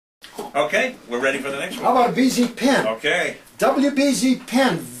Okay, we're ready for the next one. How about BZ Penn? Okay. WBZ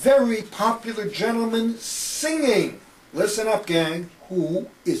Penn, very popular gentleman singing. Listen up, gang. Who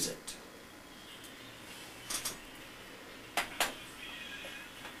is it?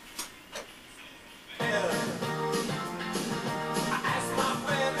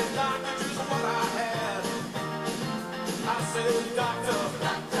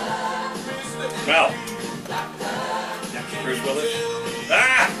 Well, Bruce Willis.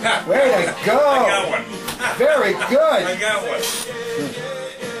 Ah! Way to go! I got one. Very good. I got one.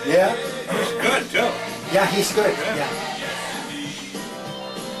 Yeah. He's good too. Yeah, he's good. Yeah.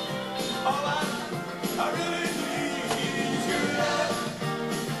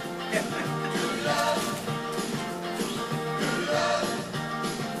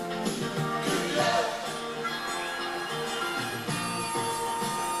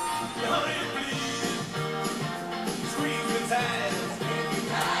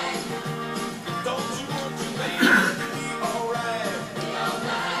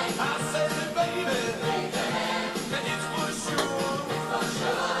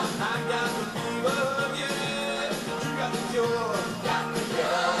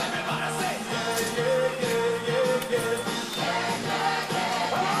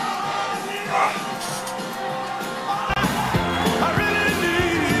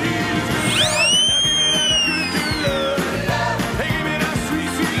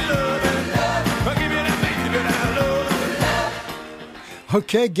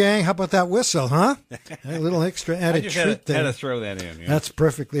 Okay, gang, how about that whistle, huh? A little extra added treat there. I had to throw that in. Yeah. That's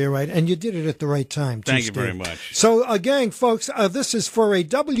perfectly all right. And you did it at the right time, too, Thank you Steve. very much. So, gang, folks, this is for a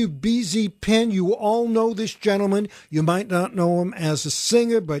WBZ Penn. You all know this gentleman. You might not know him as a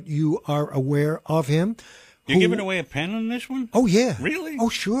singer, but you are aware of him. You're giving away a pen on this one? Oh, yeah. Really? Oh,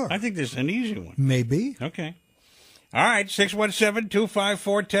 sure. I think this is an easy one. Maybe. Okay. All right,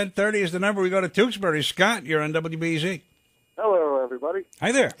 617-254-1030 is the number. We go to Tewksbury. Scott, you're on WBZ. Hello, everybody.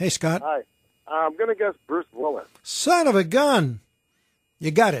 Hi there. Hey, Scott. Hi. I'm going to guess Bruce Willis. Son of a gun. You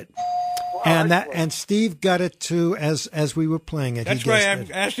got it. Wow, And Steve got it, too, as we were playing it. That's why I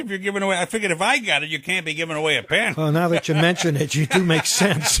asked if you're giving away. I figured if I got it, you can't be giving away a pen. Well, now that you mention it, you do make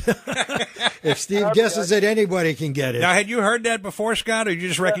sense. If Steve guesses it, anybody can get it. Now, had you heard that before, Scott, or did you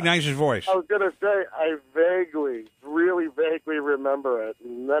just recognize his voice? I was going to say, I really vaguely remember it.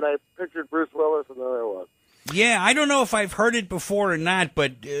 And then I pictured Bruce Willis, and there it was. Yeah, I don't know if I've heard it before or not,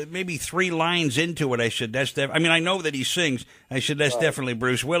 but maybe 3 lines into it, I said, I mean, I know that he sings. I said, that's definitely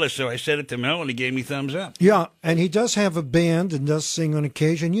Bruce Willis, so I said it to Mel, and he gave me thumbs up. Yeah, and he does have a band and does sing on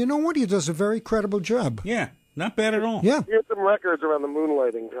occasion. You know what? He does a very credible job. Yeah, not bad at all. Yeah. He had some records around the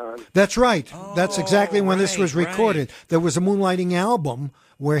moonlighting time. That's right. That's exactly when this was right. recorded. There was a moonlighting album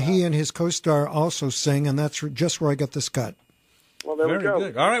where he and his co-star also sing, and that's just where I got this cut. Well, there we Very go.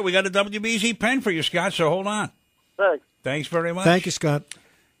 good. All right, we got a WBZ pen for you, Scott, so hold on. Thanks. Thanks very much. Thank you, Scott.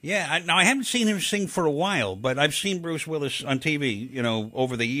 Yeah, now I haven't seen him sing for a while, but I've seen Bruce Willis on TV,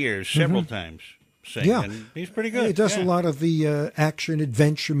 over the years, several times sing. Yeah. And he's pretty good. He does a lot of the action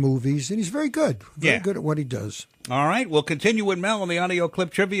adventure movies, and he's very good. Very good at what he does. All right, we'll continue with Mel on the audio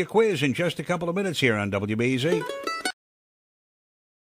clip trivia quiz in just a couple of minutes here on WBZ.